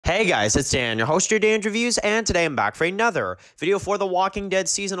Hey guys, it's Dan, your host of your Day in Reviews, and today I'm back for another video for The Walking Dead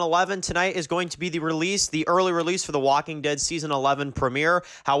Season 11. Tonight is going to be the early release for The Walking Dead Season 11 premiere.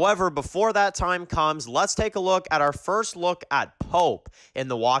 However, before that time comes, let's take a look at our first look at Pope in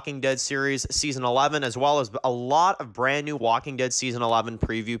The Walking Dead series Season 11, as well as a lot of brand new Walking Dead Season 11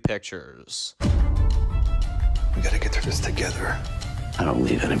 preview pictures. We gotta get through this together. I don't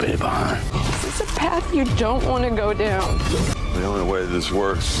leave anybody behind. This is a path you don't want to go down. The only way this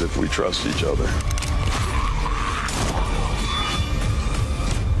works is if we trust each other.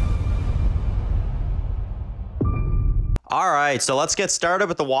 All right, so let's get started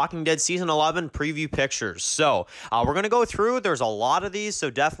with The Walking Dead Season 11 preview pictures. So we're going to go through. There's a lot of these, so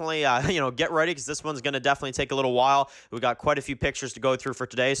definitely, get ready because this one's going to definitely take a little while. We've got quite a few pictures to go through for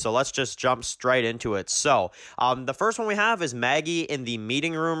today, so let's just jump straight into it. So the first one we have is Maggie in the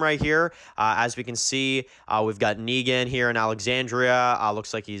meeting room right here. As we can see, we've got Negan here in Alexandria.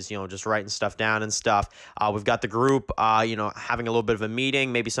 Looks like he's, just writing stuff down and stuff. We've got the group, having a little bit of a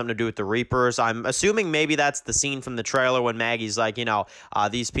meeting, maybe something to do with the Reapers. I'm assuming maybe that's the scene from the trailer when Maggie's like,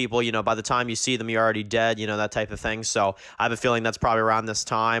 these people, by the time you see them, you're already dead, that type of thing. So I have a feeling that's probably around this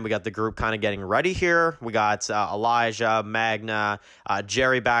time. We got the group kind of getting ready here. We got Elijah, Magna,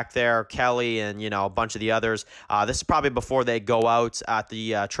 Jerry back there, Kelly, and, a bunch of the others. This is probably before they go out at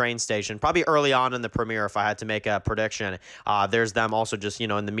the train station, probably early on in the premiere if I had to make a prediction. There's them also just,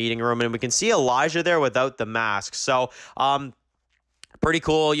 in the meeting room, and we can see Elijah there without the mask. So, pretty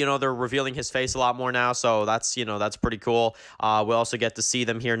cool. They're revealing his face a lot more now, so that's pretty cool. We also get to see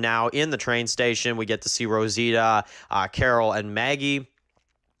them here now in the train station. We get to see Rosita, Carol, and Maggie.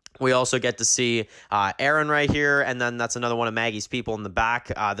 We also get to see Aaron right here, and then that's another one of Maggie's people in the back.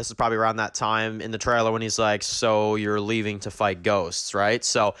 This is probably around that time in the trailer when he's like, so you're leaving to fight ghosts, right?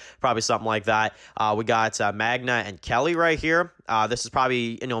 So probably something like that. We got Magna and Kelly right here. This is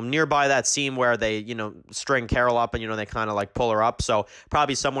probably, nearby that scene where they, string Carol up and, they kind of like pull her up. So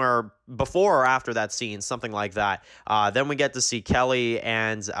probably somewhere before or after that scene, something like that. Then we get to see Kelly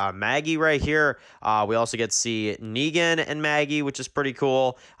and Maggie right here. We also get to see Negan and Maggie, which is pretty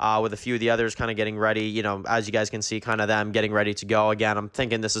cool, with a few of the others kind of getting ready. As you guys can see, kind of them getting ready to go. Again, I'm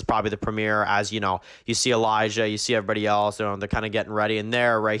thinking this is probably the premiere as, you see Elijah, you see everybody else, they're kind of getting ready. And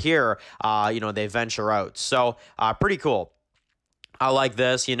there, right here, they venture out. So pretty cool. I like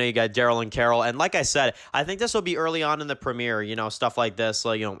this. You got Daryl and Carol. And like I said, I think this will be early on in the premiere, stuff like this.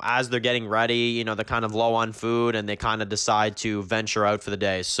 Like, as they're getting ready, they're kind of low on food and they kind of decide to venture out for the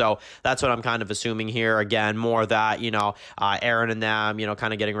day. So that's what I'm kind of assuming here. Again, more of that, Aaron and them,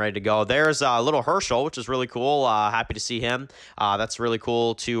 kind of getting ready to go. There's little Herschel, which is really cool. Happy to see him. That's really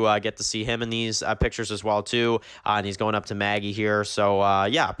cool to get to see him in these pictures as well, too. And he's going up to Maggie here. So,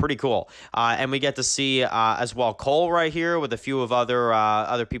 yeah, pretty cool. And we get to see as well Cole right here with a few of other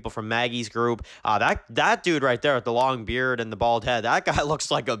people from Maggie's group. That dude right there with the long beard and the bald head, that guy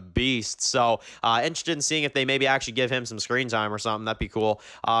looks like a beast. So interested in seeing if they maybe actually give him some screen time or something. That'd be cool.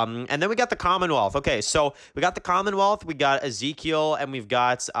 And then we got the Commonwealth. Okay, so we got the Commonwealth, we got Ezekiel, and we've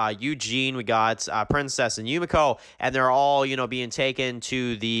got Eugene, we got Princess and Yumiko, and they're all being taken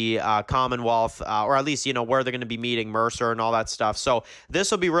to the Commonwealth, or at least where they're going to be meeting Mercer and all that stuff. So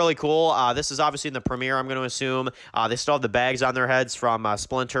this will be really cool. This is obviously in the premiere, I'm going to assume. They still have the bags on their heads from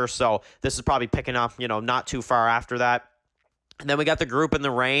Splinter, so this is probably picking up, not too far after that. And then we got the group in the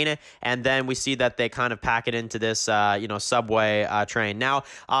rain, and then we see that they kind of pack it into this, subway train. Now,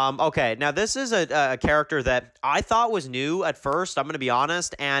 okay, now this is a character that I thought was new at first, I'm going to be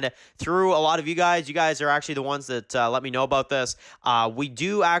honest, and through a lot of you guys are actually the ones that let me know about this. We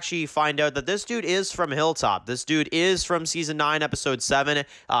do actually find out that this dude is from Hilltop. This dude is from Season 9, Episode 7.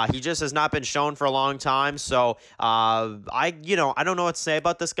 He just has not been shown for a long time, so I don't know what to say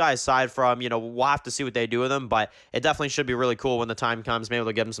about this guy aside from, we'll have to see what they do with him, but it definitely should be really cool when the time comes. Maybe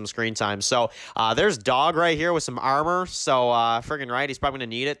they'll give him some screen time. So there's Dog right here with some armor. So friggin' right, he's probably going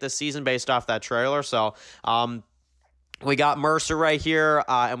to need it this season based off that trailer. So we got Mercer right here,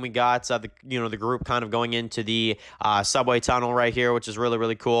 and we got the group kind of going into the subway tunnel right here, which is really,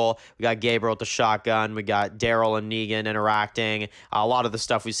 really cool. We got Gabriel with the shotgun. We got Daryl and Negan interacting. A lot of the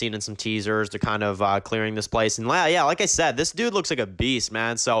stuff we've seen in some teasers. They're kind of clearing this place. And yeah, like I said, this dude looks like a beast,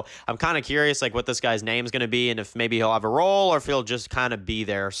 man. So I'm kind of curious like what this guy's name is going to be and if maybe he'll have a role or if he'll just kind of be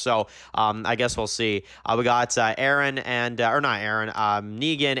there. So I guess we'll see. We got Aaron and, or not Aaron,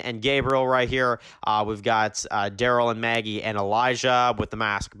 Negan and Gabriel right here. We've got Daryl and Maggie and Elijah with the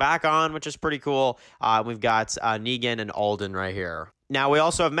mask back on, which is pretty cool. We've got Negan and Alden right here. Now, we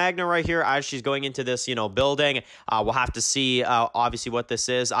also have Magna right here as she's going into this, building. We'll have to see, obviously, what this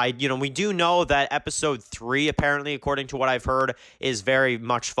is. We do know that episode 3, apparently, according to what I've heard, is very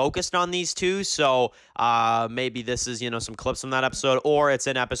much focused on these two. So maybe this is, some clips from that episode, or it's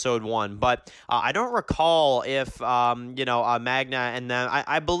in episode 1. But I don't recall if, Magna and them,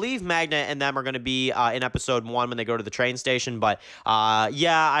 I believe Magna and them are going to be in episode 1 when they go to the train station. But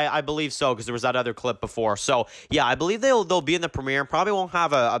yeah, I believe so, because there was that other clip before. So yeah, I believe they'll be in the premiere. Probably won't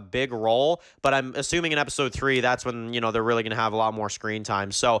have a big role, but I'm assuming in episode 3, that's when, they're really going to have a lot more screen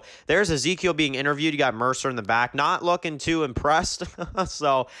time. So there's Ezekiel being interviewed. You got Mercer in the back, not looking too impressed.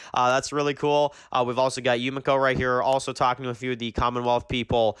 So that's really cool. We've also got Yumiko right here, also talking to a few of the Commonwealth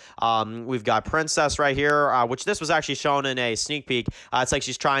people. We've got Princess right here, which this was actually shown in a sneak peek. It's like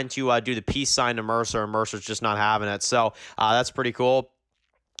she's trying to do the peace sign to Mercer, and Mercer's just not having it. So that's pretty cool.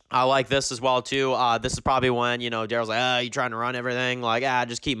 I like this as well, too. This is probably when, Daryl's like, you trying to run everything? Like,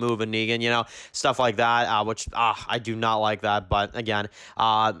 just keep moving, Negan, stuff like that, which I do not like that. But again,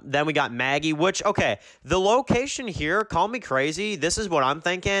 then we got Maggie, which, okay, the location here, call me crazy. This is what I'm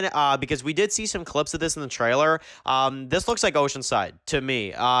thinking, because we did see some clips of this in the trailer. This looks like Oceanside to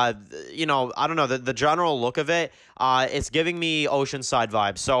me. I don't know, the general look of it, it's giving me Oceanside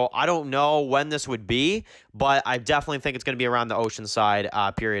vibes. So I don't know when this would be, but I definitely think it's going to be around the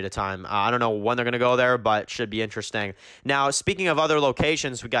Oceanside period of time. I don't know when they're going to go there, but should be interesting. Now, speaking of other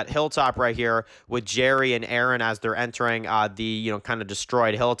locations, we got Hilltop right here with Jerry and Aaron as they're entering the kind of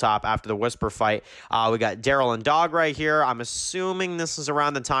destroyed Hilltop after the Whisper fight. We got Daryl and Dog right here. I'm assuming this is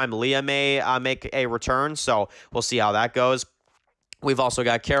around the time Leah may make a return, so we'll see how that goes. We've also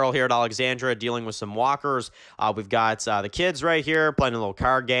got Carol here at Alexandria dealing with some walkers. We've got the kids right here playing a little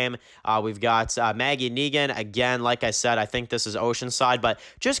card game. We've got Maggie and Negan. Again, like I said, I think this is Oceanside, but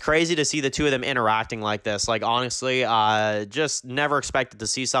just crazy to see the two of them interacting like this. Like, honestly, just never expected to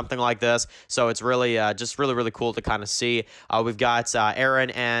see something like this. So it's really, just really, really cool to kind of see. We've got Aaron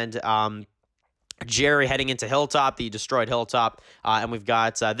and Jerry heading into Hilltop, the destroyed Hilltop, and we've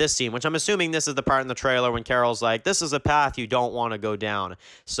got this scene, which I'm assuming this is the part in the trailer when Carol's like, this is a path you don't want to go down.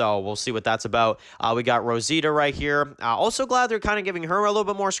 So we'll see what that's about. We got Rosita right here. Also glad they're kind of giving her a little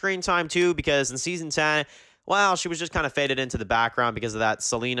bit more screen time, too, because in Season 10, well, she was just kind of faded into the background because of that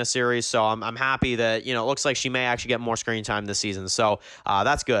Selena series. So I'm happy that, it looks like she may actually get more screen time this season. So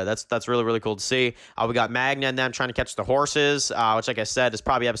that's good. That's really, really cool to see. We got Magna and them trying to catch the horses, which, like I said, is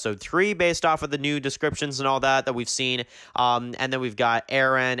probably episode 3 based off of the new descriptions and all that we've seen. And then we've got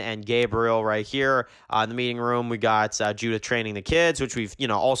Aaron and Gabriel right here in the meeting room. We got Judith training the kids, which we've,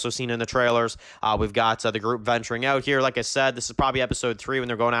 also seen in the trailers. We've got the group venturing out here. Like I said, this is probably episode 3 when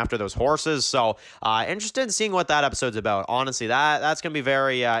they're going after those horses. So interested in seeing what that episode's about. Honestly, that's going to be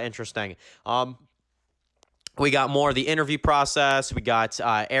very interesting. We got more of the interview process. We got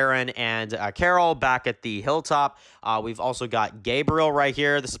Aaron and Carol back at the Hilltop. We've also got Gabriel right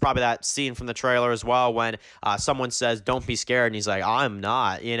here. This is probably that scene from the trailer as well when someone says, don't be scared, and he's like, I'm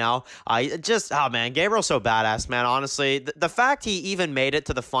not, oh, man, Gabriel's so badass, man, honestly. The fact he even made it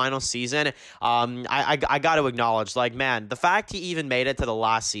to the final season, I got to acknowledge, like, man, the fact he even made it to the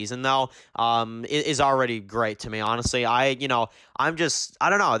last season, though, is already great to me, honestly. I don't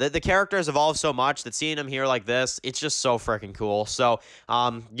know. The character has evolved so much that seeing him here like this, it's just so freaking cool. So,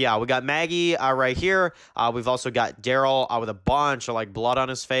 yeah, we got Maggie right here. We've also got Daryl with a bunch of, like, blood on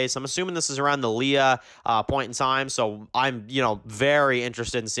his face. I'm assuming this is around the Leah point in time, so I'm, very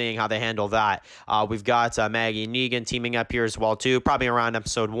interested in seeing how they handle that. We've got Maggie and Negan teaming up here as well, too, probably around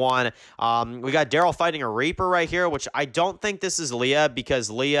episode 1. We got Daryl fighting a Reaper right here, which I don't think this is Leah, because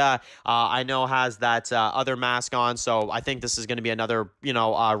Leah, I know, has that other mask on, so I think this is going to be another,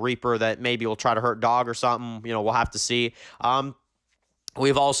 Reaper that maybe will try to hurt Dog or something. We'll have to see.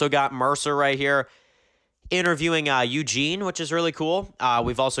 We've also got Mercer right here interviewing Eugene, which is really cool.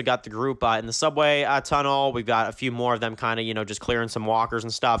 We've also got the group in the subway tunnel. We've got a few more of them kind of, just clearing some walkers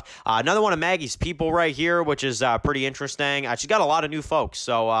and stuff. Another one of Maggie's people right here, which is pretty interesting. She's got a lot of new folks,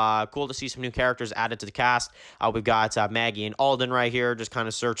 so cool to see some new characters added to the cast. We've got Maggie and Alden right here, just kind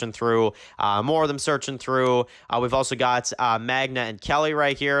of searching through. More of them searching through. We've also got Magna and Kelly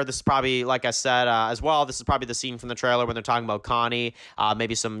right here. This is probably, like I said, as well, this is probably the scene from the trailer when they're talking about Connie.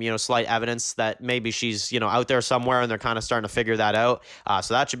 Maybe some, slight evidence that maybe she's, out there somewhere, and they're kind of starting to figure that out.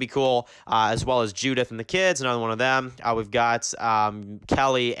 So that should be cool, as well as Judith and the kids, another one of them. We've got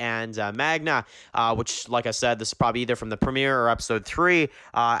Kelly and Magna, which, like I said, this is probably either from the premiere or episode 3.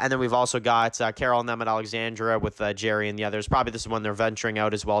 And then we've also got Carol and them at Alexandria with Jerry and the others. Probably this is when they're venturing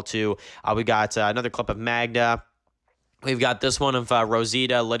out as well, too. We got another clip of Magna We've got this one of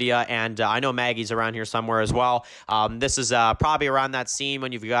Rosita, Lydia, and I know Maggie's around here somewhere as well. This is probably around that scene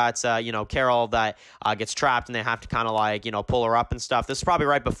when you've got, Carol that gets trapped and they have to kind of like, pull her up and stuff. This is probably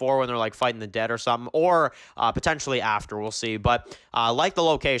right before when they're like fighting the dead or something, or potentially after. We'll see. But like the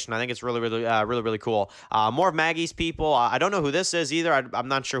location, I think it's really cool. More of Maggie's people. I don't know who this is either. I'm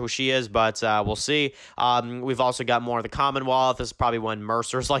not sure who she is, but we'll see. We've also got more of the Commonwealth. This is probably when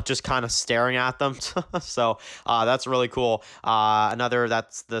Mercer's like just kind of staring at them. So that's really cool.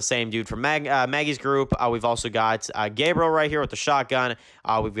 That's the same dude from Maggie's group. We've also got Gabriel right here with the shotgun.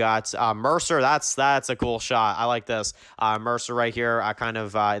 We've got Mercer. That's a cool shot. I like this. Mercer right here, kind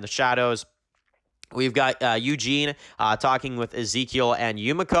of in the shadows. We've got Eugene talking with Ezekiel and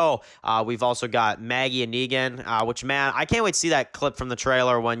Yumiko. We've also got Maggie and Negan, which, man, I can't wait to see that clip from the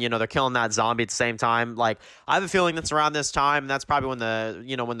trailer when, they're killing that zombie at the same time. Like, I have a feeling that's around this time, and that's probably when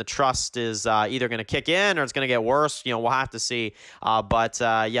when the trust is either going to kick in or it's going to get worse. We'll have to see.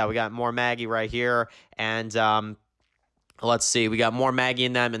 Yeah, we got more Maggie right here, and let's see. We got more Maggie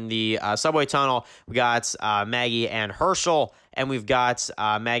and them in the subway tunnel. We got Maggie and Herschel. And we've got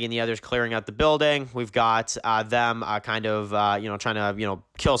Maggie and the others clearing out the building. We've got them trying to,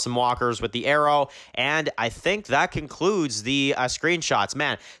 kill some walkers with the arrow. And I think that concludes the screenshots.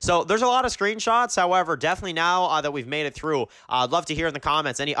 Man, so there's a lot of screenshots. However, definitely now that we've made it through, I'd love to hear in the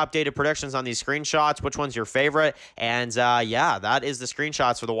comments any updated predictions on these screenshots. Which one's your favorite? And yeah, that is the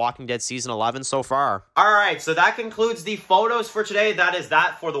screenshots for The Walking Dead Season 11 so far. All right, so that concludes the photos for today. That is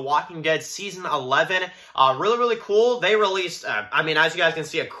that for The Walking Dead Season 11. Really cool. They released as you guys can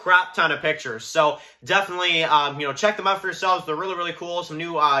see, a crap ton of pictures. So definitely, check them out for yourselves. They're really cool. Some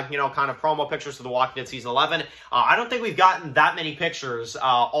new, kind of promo pictures for The Walking Dead Season 11. I don't think we've gotten that many pictures,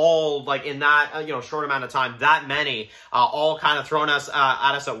 all like in that, short amount of time, that many, all kind of thrown at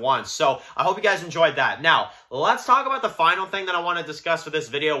us at once. So I hope you guys enjoyed that. Now, let's talk about the final thing that I want to discuss for this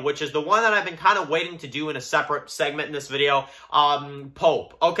video, which is the one that I've been kind of waiting to do in a separate segment in this video,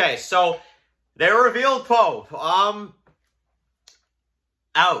 Pope. Okay, so they revealed Pope.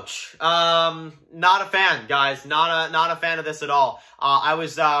 Ouch. Not a fan, guys. Not a fan of this at all. I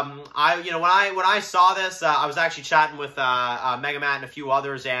was, when I saw this, I was actually chatting with, Mega Matt and a few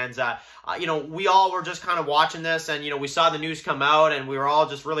others, and, we all were just kind of watching this, and, we saw the news come out, and we were all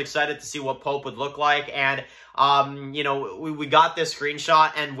just really excited to see what Pope would look like, and, we got this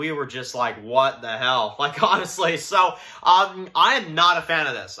screenshot, and we were just like, what the hell? Like, honestly, so, I am not a fan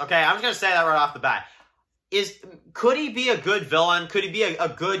of this, okay? I'm just gonna say that right off the bat. Could he be a good villain? Could he be a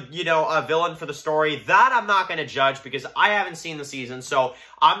good, a villain for the story? That I'm not going to judge because I haven't seen the season, so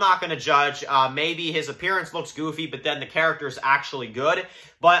I'm not going to judge. Maybe his appearance looks goofy, but then the character is actually good.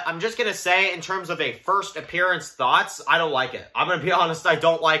 But I'm just going to say, in terms of a first appearance thoughts, I don't like it. I'm going to be honest, I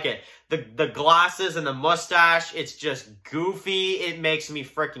don't like it. The glasses and the mustache, it's just goofy. It makes me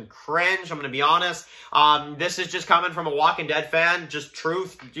freaking cringe, I'm going to be honest. This is just coming from a Walking Dead fan. Just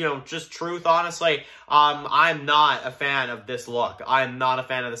truth, honestly. I'm not a fan of this look. I'm not a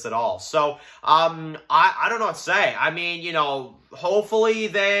fan of this at all. So, I don't know what to say. I mean, hopefully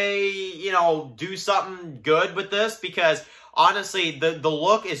they, do something good with this because, honestly, the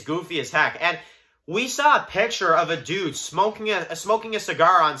look is goofy as heck. And we saw a picture of a dude smoking a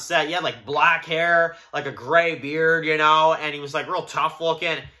cigar on set. He had, like, black hair, like a gray beard, and he was, like, real tough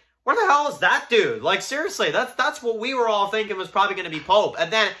looking. Where the hell is that dude? Like, seriously, that's what we were all thinking was probably going to be Pope.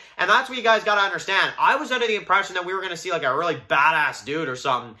 And that's what you guys got to understand. I was under the impression that we were going to see, like, a really badass dude or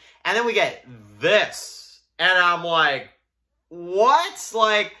something. And then we get this. And I'm like, what?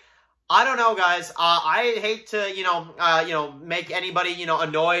 Like, I don't know, guys. I hate to, make anybody,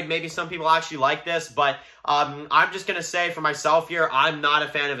 annoyed. Maybe some people actually like this, but I'm just going to say for myself here, I'm not a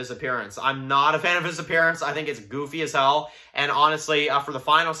fan of his appearance. I'm not a fan of his appearance. I think it's goofy as hell. And honestly, for the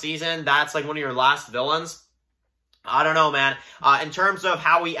final season, that's like one of your last villains. I don't know, man. In terms of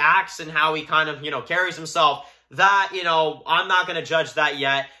how he acts and how he kind of, carries himself, that, I'm not going to judge that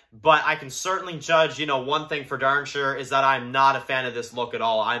yet. But I can certainly judge, one thing for darn sure is that I'm not a fan of this look at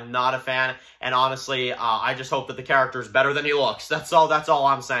all. I'm not a fan, and honestly, I just hope that the character is better than he looks. That's all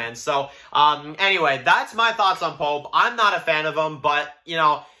I'm saying. So, anyway, that's my thoughts on Pope. I'm not a fan of him, but,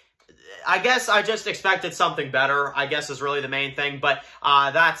 I guess I just expected something better, I guess is really the main thing. But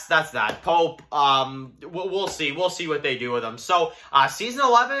that's that. Pope, we'll see. We'll see what they do with him. So, Season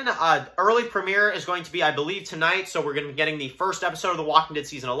 11, early premiere is going to be, I believe, tonight. So we're going to be getting the first episode of The Walking Dead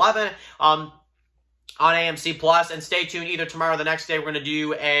Season 11 on AMC+. And stay tuned, either tomorrow or the next day, we're going to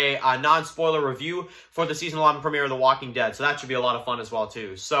do a non-spoiler review for the Season 11 premiere of The Walking Dead. So that should be a lot of fun as well,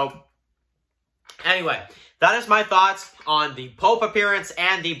 too. So, Anyway, that is my thoughts on the Pope appearance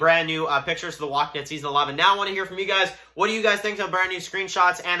and the brand new pictures for The Walking Dead Season 11. Now I want to hear from you guys. What do you guys think of the brand new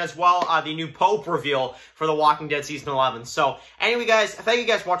screenshots and as well the new Pope reveal for The Walking Dead Season 11? So anyway, guys, thank you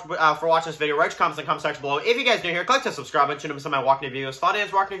guys for watching this video. Write your comments in the comment section below. If you guys are new here, click to subscribe and tune in to some of my Walking Dead videos. Follow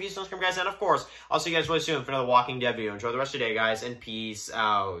Dan's Walking Dead videos, subscribe, guys, and of course, I'll see you guys really soon for another Walking Dead video. Enjoy the rest of your day, guys, and peace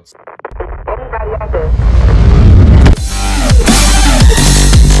out. Everybody out there.